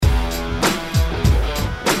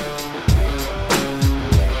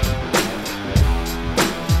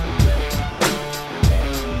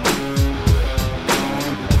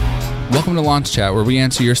to Launch Chat, where we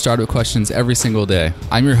answer your startup questions every single day.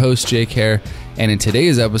 I'm your host, Jake Hare, and in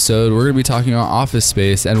today's episode, we're going to be talking about office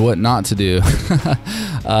space and what not to do.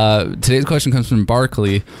 Today's question comes from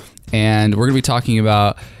Barkley, and we're going to be talking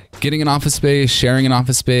about getting an office space, sharing an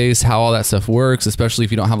office space, how all that stuff works, especially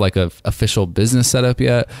if you don't have like a official business set up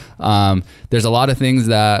yet. There's a lot of things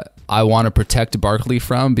that I want to protect Barkley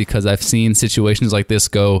from because I've seen situations like this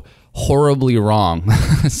go horribly wrong.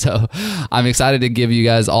 So I'm excited to give you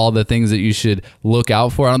guys all the things that you should look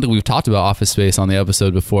out for. I don't think we've talked about office space on the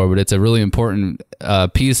episode before, but it's a really important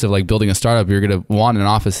piece of like building a startup. You're going to want an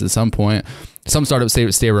office at some point. Some startups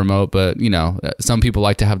stay remote, but you know, some people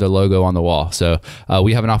like to have their logo on the wall. So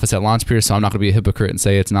we have an office at Launchpeer, so I'm not going to be a hypocrite and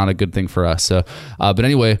say it's not a good thing for us. So, but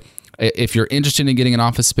anyway, if you're interested in getting an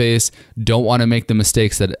office space, don't want to make the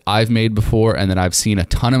mistakes that I've made before and that I've seen a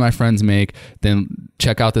ton of my friends make, then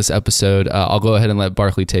check out this episode. I'll go ahead and let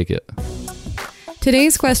Barkley take it.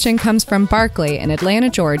 Today's question comes from Barkley in Atlanta,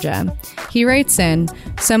 Georgia. He writes in,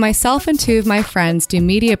 so myself and two of my friends do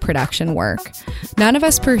media production work. None of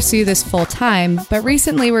us pursue this full time, but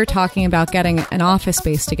recently we were talking about getting an office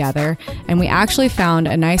space together, and we actually found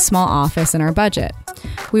a nice small office in our budget.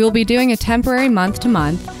 We will be doing a temporary month to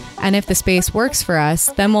month, and if the space works for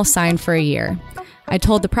us, then we'll sign for a year. I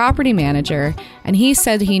told the property manager, and he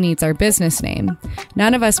said he needs our business name.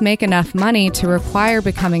 None of us make enough money to require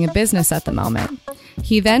becoming a business at the moment.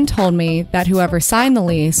 He then told me that whoever signed the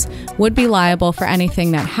lease would be liable for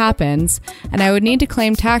anything that happens, and I would need to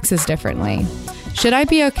claim taxes differently. Should I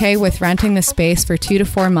be okay with renting the space for 2 to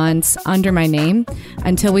 4 months under my name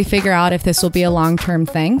until we figure out if this will be a long-term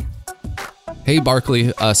thing? Hey,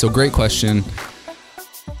 Barkley. So great question.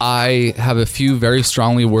 I have a few very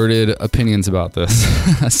strongly worded opinions about this,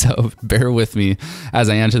 so bear with me as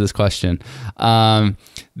I answer this question.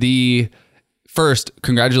 The first,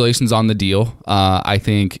 congratulations on the deal. I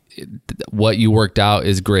think what you worked out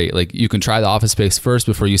is great. Like, you can try the office space first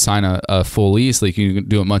before you sign a full lease. Like, you can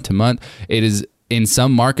do it month to month. It is, in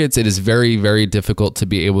some markets, it is very, very difficult to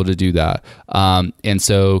be able to do that. And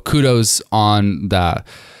so kudos on that.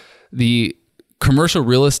 The commercial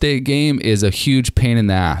real estate game is a huge pain in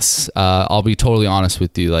the ass. I'll be totally honest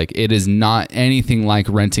with you. Like, it is not anything like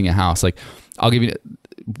renting a house. Like, I'll give you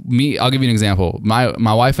an example. My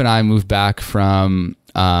wife and I moved back from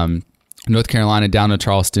North Carolina down to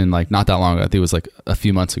Charleston, like not that long ago. I think it was like a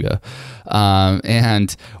few months ago.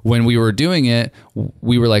 And when we were doing it,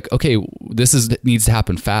 we were like, okay, needs to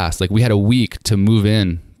happen fast. Like, we had a week to move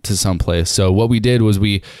in to someplace. So what we did was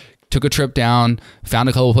we took a trip down, found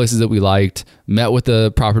a couple of places that we liked, met with the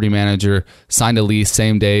property manager, signed a lease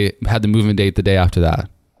same day, had the move-in date the day after that.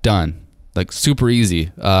 Done. Like, super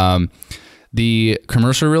easy. The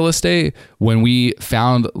commercial real estate, when we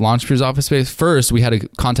found Launchpeer's office space, first we had to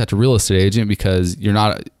contact a real estate agent because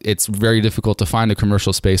it's very difficult to find a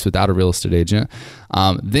commercial space without a real estate agent.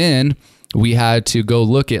 Then we had to go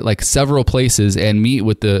look at like several places and meet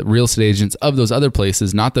with the real estate agents of those other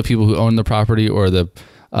places, not the people who own the property or the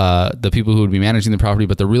people who would be managing the property,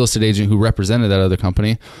 but the real estate agent who represented that other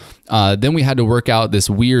company. Then we had to work out this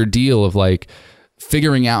weird deal of like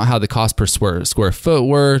figuring out how the cost per square foot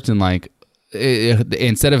worked, and like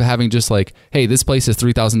instead of having just like, hey, this place is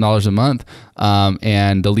 $3,000 a month,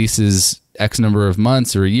 and the lease is X number of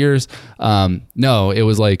months or years. No, it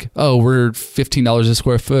was like, oh, we're $15 a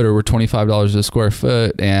square foot, or we're $25 a square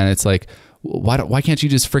foot, and it's like, why can't you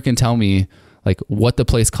just freaking tell me like what the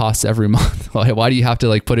place costs every month? Why do you have to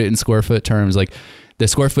like put it in square foot terms? Like, the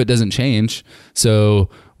square foot doesn't change. So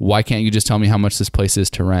why can't you just tell me how much this place is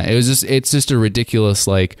to rent? It's just a ridiculous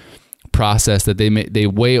like process that they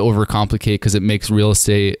way overcomplicate because it makes real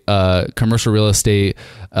estate, commercial real estate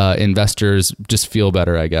investors just feel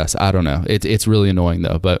better, I guess. I don't know. It's really annoying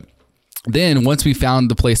though. But then once we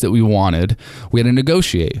found the place that we wanted, we had to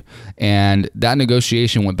negotiate. And that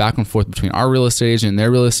negotiation went back and forth between our real estate agent and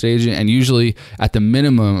their real estate agent. And usually at the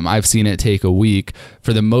minimum, I've seen it take a week.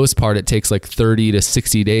 For the most part, it takes like 30 to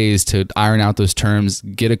 60 days to iron out those terms,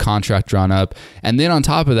 get a contract drawn up. And then on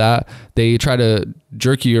top of that, they try to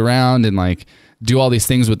jerk you around and like do all these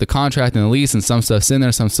things with the contract and the lease, and some stuff's in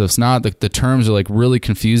there, some stuff's not. The terms are like really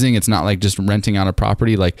confusing. It's not like just renting out a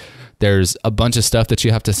property. Like, there's a bunch of stuff that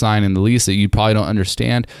you have to sign in the lease that you probably don't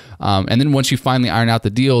understand. And then once you finally iron out the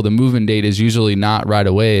deal, the move-in date is usually not right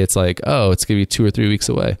away. It's like, oh, it's going to be 2 or 3 weeks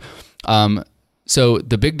away. So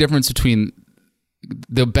the big difference between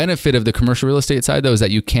the benefit of the commercial real estate side though is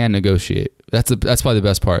that you can negotiate. That's probably the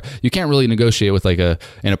best part. You can't really negotiate with like an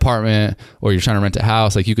apartment, or you're trying to rent a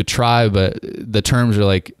house. Like you could try, but the terms are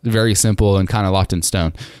like very simple and kind of locked in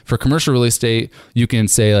stone. For commercial real estate, you can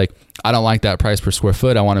say like, I don't like that price per square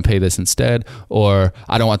foot. I want to pay this instead. Or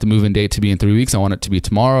I don't want the move-in date to be in 3 weeks. I want it to be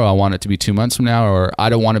tomorrow. I want it to be 2 months from now. Or I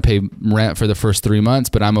don't want to pay rent for the first 3 months,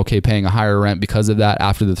 but I'm okay paying a higher rent because of that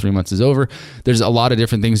after the 3 months is over. There's a lot of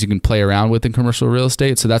different things you can play around with in commercial real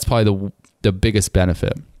estate. So that's probably the biggest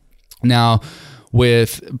benefit. Now,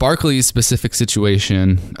 with Barkley's specific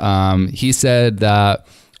situation, he said that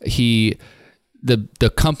the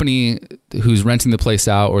company who's renting the place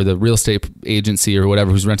out, or the real estate agency or whatever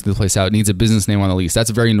who's renting the place out, needs a business name on the lease. That's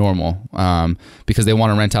very normal, because they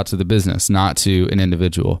want to rent out to the business, not to an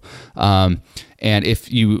individual. And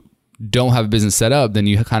if you don't have a business set up, then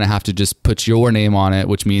you kind of have to just put your name on it,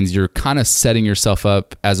 which means you're kind of setting yourself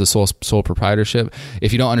up as a sole proprietorship.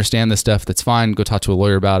 If you don't understand this stuff, that's fine. Go talk to a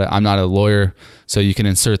lawyer about it. I'm not a lawyer, so you can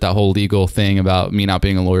insert that whole legal thing about me not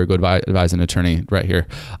being a lawyer. Go advise an attorney right here.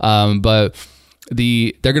 But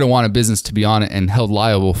they're going to want a business to be on it and held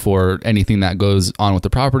liable for anything that goes on with the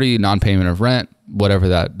property, non-payment of rent, whatever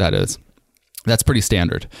that is. That's pretty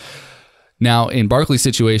standard. Now, in Barkley's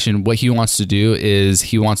situation, what he wants to do is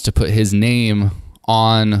he wants to put his name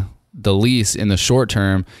on the lease in the short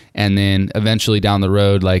term, and then eventually down the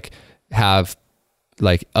road, like have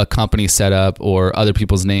like a company set up or other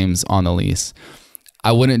people's names on the lease.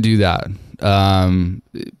 I wouldn't do that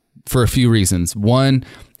for a few reasons. One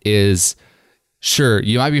is, sure,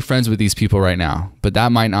 you might be friends with these people right now, but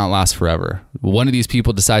that might not last forever. One of these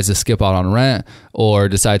people decides to skip out on rent, or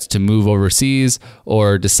decides to move overseas,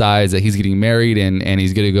 or decides that he's getting married and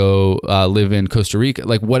he's going to go live in Costa Rica,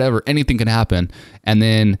 like whatever, anything can happen. And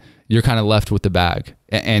then you're kind of left with the bag,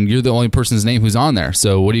 and you're the only person's name who's on there.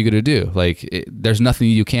 So what are you going to do? Like there's nothing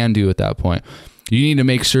you can do at that point. You need to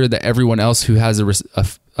make sure that everyone else who has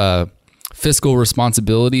a fiscal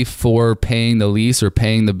responsibility for paying the lease or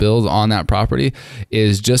paying the bills on that property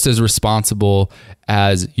is just as responsible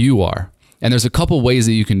as you are. And there's a couple ways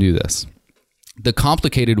that you can do this. The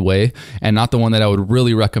complicated way, and not the one that I would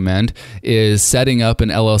really recommend, is setting up an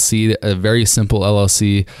LLC, a very simple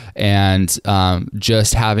LLC, and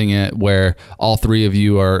just having it where all three of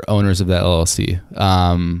you are owners of that LLC.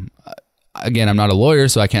 Again, I'm not a lawyer,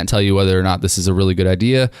 so I can't tell you whether or not this is a really good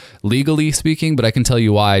idea, legally speaking, but I can tell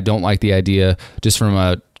you why I don't like the idea just from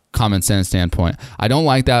a common sense standpoint. I don't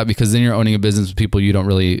like that because then you're owning a business with people you don't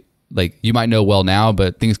really, like, you might know well now,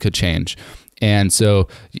 but things could change. And so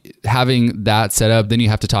having that set up, then you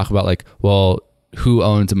have to talk about like, well, who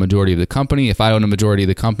owns a majority of the company? If I own a majority of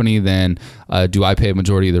the company, then do I pay a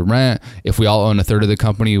majority of the rent? If we all own a third of the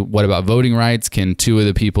company, what about voting rights? Can two of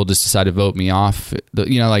the people just decide to vote me off?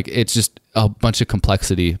 Like it's just a bunch of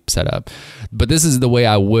complexity set up. But this is the way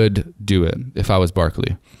I would do it if I was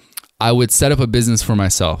Barkley. I would set up a business for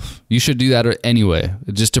myself. You should do that anyway,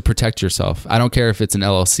 just to protect yourself. I don't care if it's an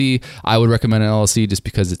LLC. I would recommend an LLC just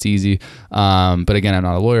because it's easy. But again, I'm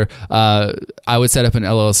not a lawyer. I would set up an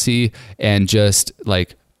LLC and just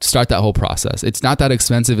like start that whole process. It's not that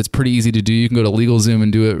expensive. It's pretty easy to do. You can go to LegalZoom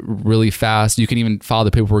and do it really fast. You can even file the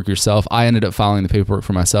paperwork yourself. I ended up filing the paperwork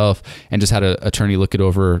for myself and just had an attorney look it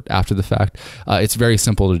over after the fact. It's very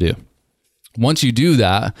simple to do. Once you do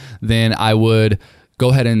that, then I would go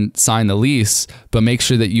ahead and sign the lease, but make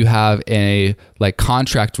sure that you have a like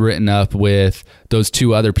contract written up with those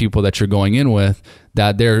two other people that you're going in with,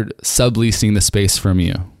 that they're subleasing the space from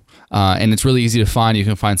you. And it's really easy to find. You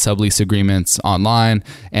can find sublease agreements online,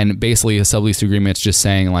 and basically a sublease agreement is just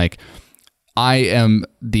saying like, I am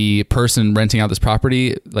the person renting out this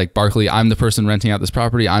property, like Barkley, I'm the person renting out this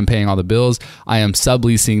property. I'm paying all the bills. I am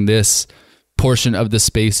subleasing this portion of the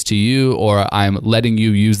space to you, or I'm letting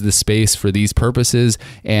you use the space for these purposes,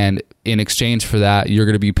 and in exchange for that, you're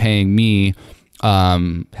going to be paying me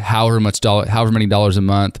however many dollars a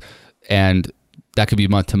month, and that could be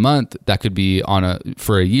month to month, that could be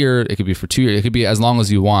for a year, it could be for 2 years, it could be as long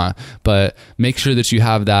as you want, but make sure that you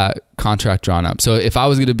have that contract drawn up. So if I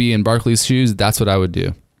was going to be in Barkley's shoes, that's what I would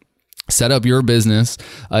do. Set up your business.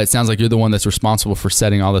 It sounds like you're the one that's responsible for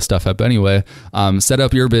setting all this stuff up anyway. Set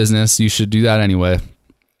up your business. You should do that anyway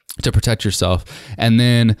to protect yourself. And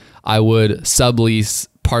then I would sublease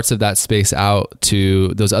parts of that space out to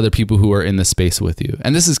those other people who are in the space with you.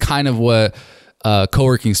 And this is kind of what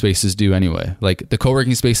co-working spaces do anyway. Like the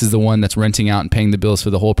co-working space is the one that's renting out and paying the bills for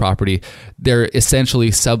the whole property. They're essentially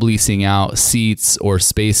subleasing out seats or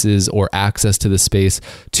spaces or access to the space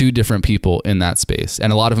to different people in that space.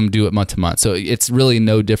 And a lot of them do it month to month. So it's really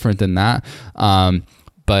no different than that.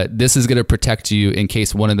 But this is going to protect you in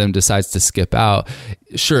case one of them decides to skip out.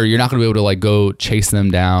 Sure, you're not going to be able to like go chase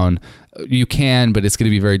them down. You can, but it's going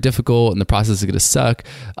to be very difficult and the process is going to suck.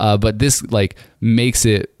 But this like makes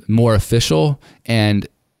it more official, and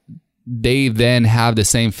they then have the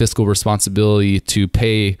same fiscal responsibility to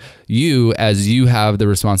pay you as you have the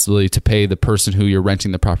responsibility to pay the person who you're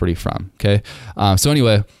renting the property from. Okay. So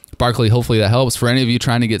anyway, Barkley, hopefully that helps. For any of you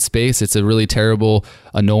trying to get space, it's a really terrible,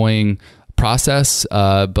 annoying process.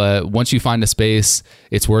 But once you find a space,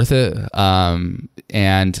 it's worth it.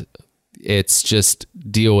 And it's just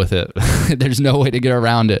deal with it. There's no way to get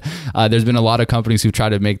around it. There's been a lot of companies who've tried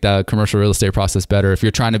to make the commercial real estate process better. If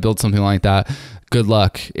you're trying to build something like that, good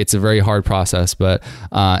luck. It's a very hard process. But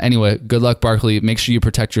anyway, good luck, Barkley. Make sure you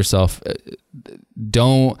protect yourself.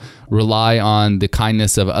 Don't rely on the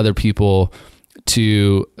kindness of other people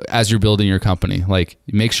as you're building your company. Like,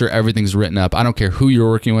 make sure everything's written up. I don't care who you're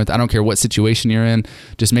working with. I don't care what situation you're in.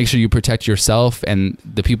 Just make sure you protect yourself and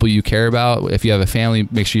the people you care about. If you have a family,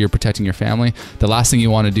 make sure you're protecting your family. The last thing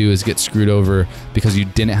you want to do is get screwed over because you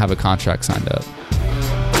didn't have a contract signed up.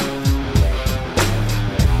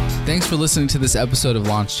 Thanks for listening to this episode of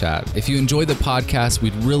Launch Chat. If you enjoyed the podcast,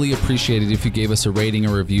 we'd really appreciate it if you gave us a rating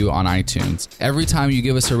or review on iTunes. Every time you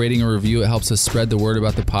give us a rating or review, it helps us spread the word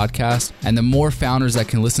about the podcast. And the more founders that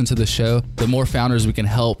can listen to the show, the more founders we can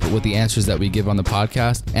help with the answers that we give on the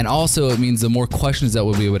podcast. And also, it means the more questions that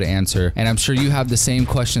we'll be able to answer. And I'm sure you have the same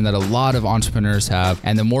question that a lot of entrepreneurs have.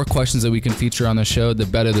 And the more questions that we can feature on the show, the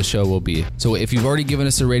better the show will be. So if you've already given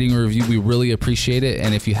us a rating or review, we really appreciate it.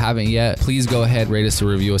 And if you haven't yet, please go ahead, rate us or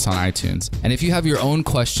review us on iTunes. And if you have your own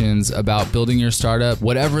questions about building your startup,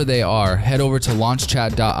 whatever they are, head over to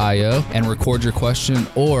launchchat.io and record your question,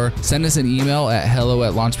 or send us an email at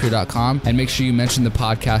hello@launchpeer.com and make sure you mention the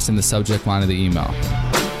podcast in the subject line of the email.